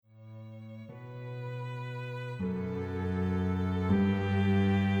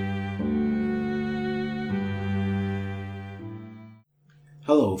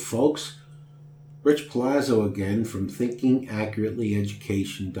Hello, folks. Rich Palazzo again from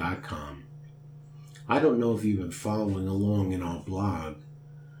ThinkingAccuratelyEducation.com. I don't know if you've been following along in our blog,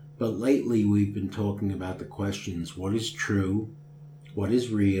 but lately we've been talking about the questions, what is true, what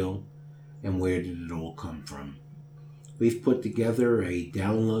is real, and where did it all come from? We've put together a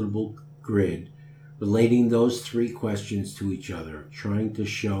downloadable grid relating those three questions to each other, trying to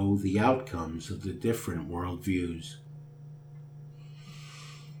show the outcomes of the different worldviews.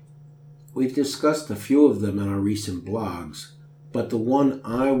 We've discussed a few of them in our recent blogs, but the one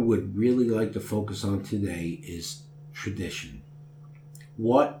I would really like to focus on today is tradition.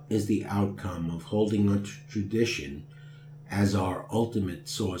 What is the outcome of holding on to tradition as our ultimate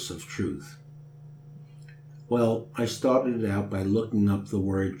source of truth? Well, I started out by looking up the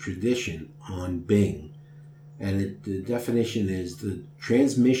word tradition on Bing, and the definition is the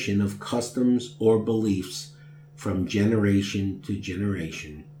transmission of customs or beliefs from generation to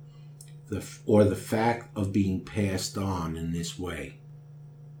generation, or the fact of being passed on in this way.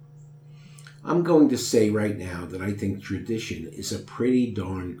 I'm going to say right now that I think tradition is a pretty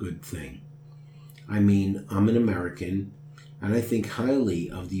darn good thing. I mean, I'm an American, and I think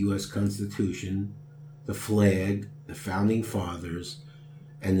highly of the U.S. Constitution, the flag, the Founding Fathers,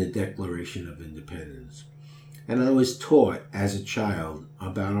 and the Declaration of Independence. And I was taught as a child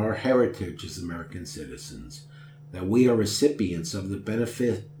about our heritage as American citizens, that we are recipients of the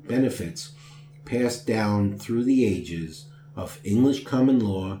benefits passed down through the ages of English common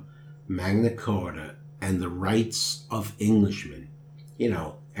law, Magna Carta, and the rights of Englishmen. You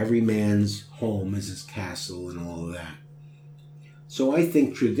know, every man's home is his castle and all of that. So I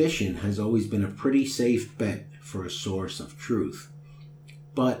think tradition has always been a pretty safe bet for a source of truth.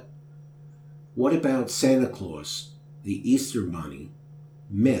 But what about Santa Claus, the Easter Bunny,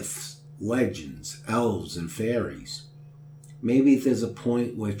 myths, legends, elves, and fairies? Maybe there's a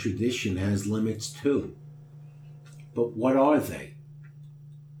point where tradition has limits too. But what are they?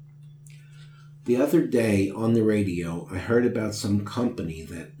 The other day on the radio, I heard about some company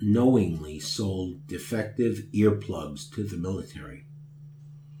that knowingly sold defective earplugs to the military,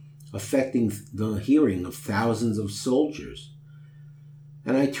 affecting the hearing of thousands of soldiers.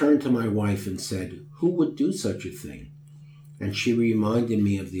 And I turned to my wife and said, who would do such a thing? And she reminded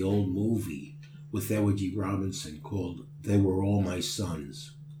me of the old movie with Edward G. Robinson called They Were All My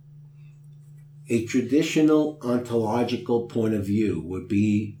Sons. A traditional ontological point of view would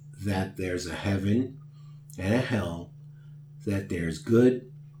be that there's a heaven and a hell, that there's good,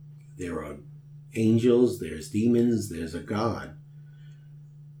 there are angels, there's demons, there's a God,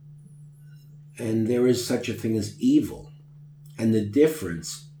 and there is such a thing as evil. And the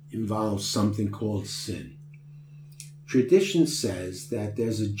difference involves something called sin. Tradition says that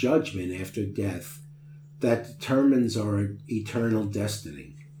there's a judgment after death that determines our eternal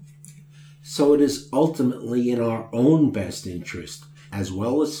destiny. So it is ultimately in our own best interest, as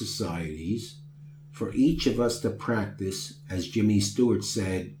well as society's, for each of us to practice, as Jimmy Stewart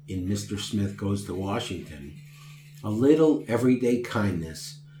said in Mr. Smith Goes to Washington, a little everyday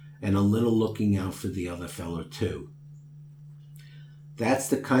kindness and a little looking out for the other fellow too. That's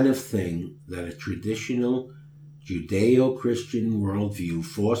the kind of thing that a traditional Judeo-Christian worldview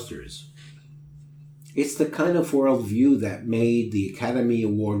fosters. It's the kind of worldview that made the Academy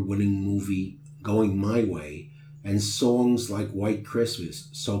Award-winning movie Going My Way and songs like White Christmas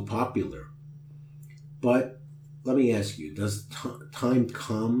so popular. But let me ask you, does time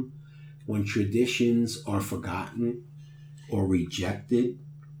come when traditions are forgotten or rejected,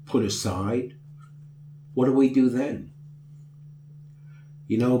 put aside? What do we do then?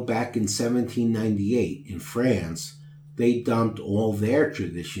 You know, back in 1798 in France, they dumped all their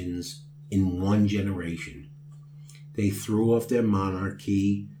traditions in one generation. They threw off their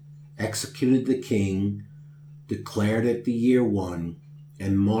monarchy, executed the king, declared it the year one,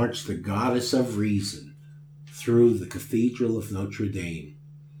 and marched the goddess of reason through the Cathedral of Notre Dame,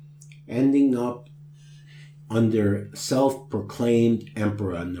 ending up under self-proclaimed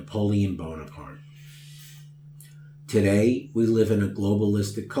Emperor Napoleon Bonaparte. Today, we live in a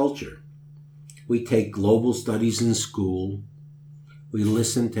globalistic culture. We take global studies in school. We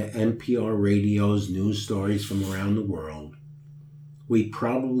listen to NPR radio's news stories from around the world. We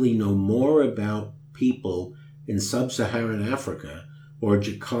probably know more about people in sub-Saharan Africa or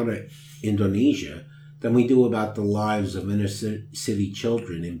Jakarta, Indonesia, than we do about the lives of inner city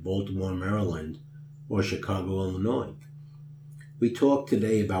children in Baltimore, Maryland, or Chicago, Illinois. We talk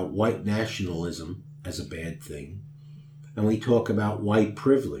today about white nationalism as a bad thing, and we talk about white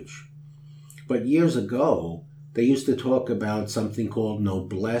privilege. But years ago, they used to talk about something called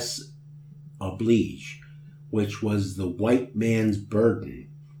noblesse oblige, which was the white man's burden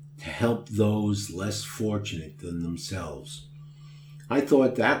to help those less fortunate than themselves. I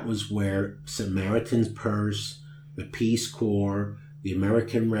thought that was where Samaritan's Purse, the Peace Corps, the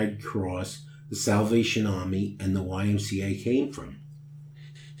American Red Cross, the Salvation Army, and the YMCA came from.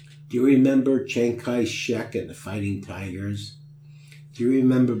 Do you remember Chiang Kai-shek and the Fighting Tigers? Do you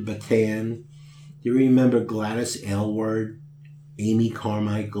remember Bataan? Do you remember Gladys Aylward, Amy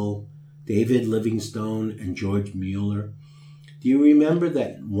Carmichael, David Livingstone, and George Mueller? Do you remember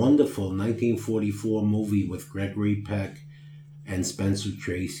that wonderful 1944 movie with Gregory Peck and Spencer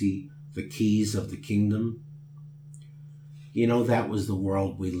Tracy, The Keys of the Kingdom? You know, that was the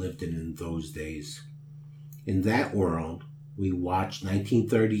world we lived in those days. In that world, we watched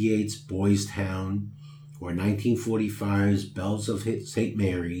 1938's Boys Town, or 1945's Bells of St.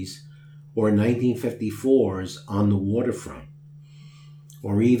 Mary's, or 1954's On the Waterfront,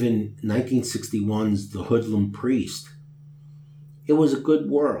 or even 1961's The Hoodlum Priest. It was a good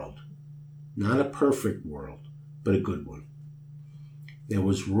world. Not a perfect world, but a good one. There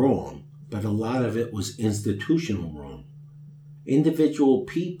was wrong, but a lot of it was institutional wrong. Individual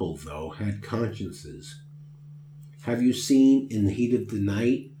people, though, had consciences. Have you seen In the Heat of the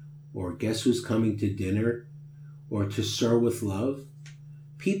Night, or Guess Who's Coming to Dinner, or To Sir with Love?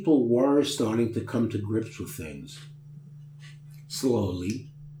 People were starting to come to grips with things.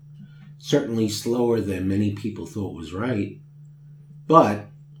 Slowly. Certainly slower than many people thought was right. But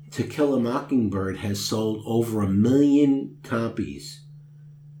To Kill a Mockingbird has sold over 1 million copies,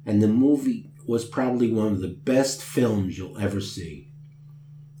 and the movie was probably one of the best films you'll ever see.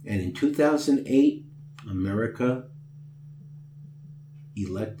 And in 2008, America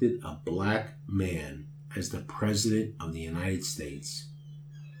elected a black man as the President of the United States.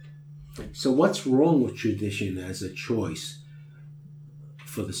 So what's wrong with tradition as a choice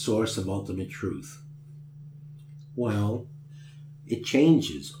for the source of ultimate truth? Well, it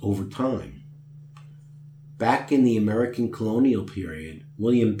changes over time. Back in the American colonial period,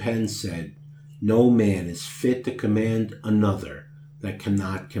 William Penn said, "No man is fit to command another that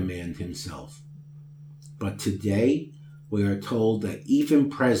cannot command himself." But today, we are told that even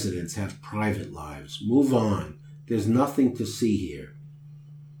presidents have private lives. Move on. There's nothing to see here.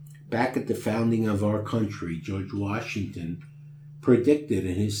 Back at the founding of our country, George Washington predicted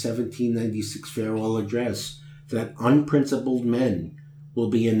in his 1796 farewell address that unprincipled men will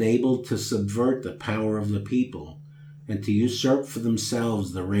be enabled to subvert the power of the people and to usurp for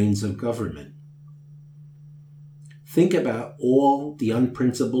themselves the reins of government. Think about all the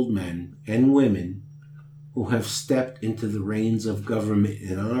unprincipled men and women who have stepped into the reins of government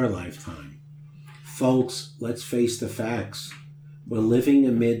in our lifetime. Folks, let's face the facts. We're living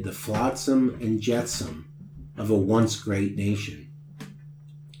amid the flotsam and jetsam of a once great nation.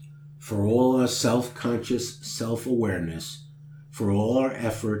 For all our self-conscious self-awareness, for all our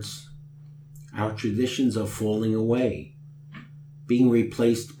efforts, our traditions are falling away. Being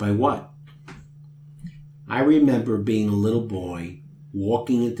replaced by what? I remember being a little boy,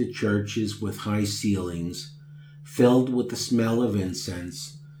 walking into churches with high ceilings, filled with the smell of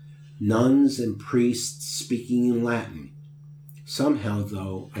incense, nuns and priests speaking in Latin. Somehow,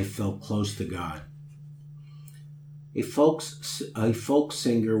 though, I felt close to God. A folk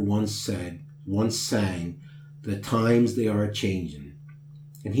singer once sang, "The times they are a-changin',"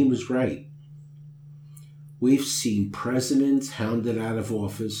 and he was right. We've seen presidents hounded out of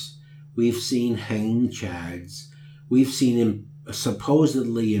office. We've seen hanging chads. We've seen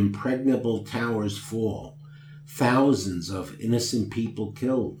supposedly impregnable towers fall. Thousands of innocent people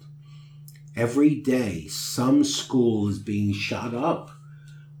killed. Every day, some school is being shot up,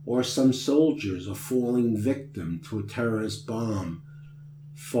 or some soldiers are falling victim to a terrorist bomb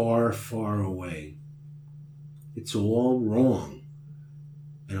far, far away. It's all wrong,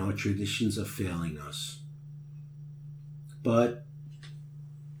 and our traditions are failing us. But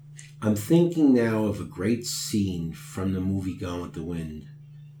I'm thinking now of a great scene from the movie Gone with the Wind,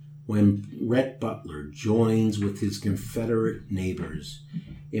 when Rhett Butler joins with his Confederate neighbors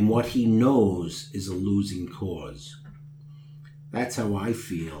in what he knows is a losing cause. That's how I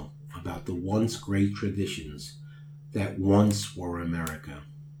feel about the once great traditions that once were America.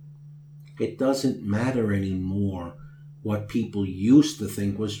 It doesn't matter anymore what people used to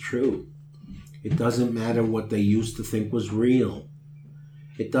think was true. It doesn't matter what they used to think was real.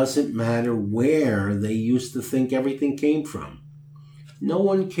 It doesn't matter where they used to think everything came from. No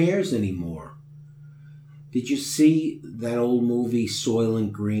one cares anymore. Did you see that old movie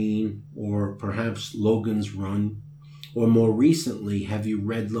Soylent Green, or perhaps Logan's Run? Or more recently, have you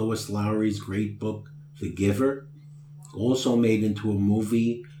read Lois Lowry's great book, The Giver? Also made into a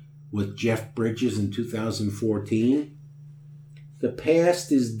movie with Jeff Bridges in 2014? The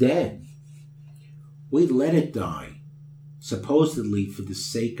past is dead. We let it die, supposedly for the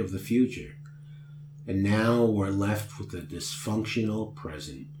sake of the future. And now we're left with a dysfunctional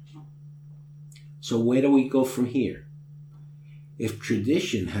present. So where do we go from here? If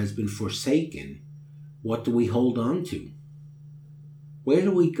tradition has been forsaken, what do we hold on to? Where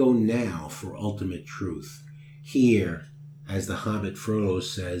do we go now for ultimate truth? Here, as the Hobbit Frodo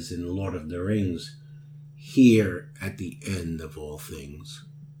says in Lord of the Rings, here at the end of all things.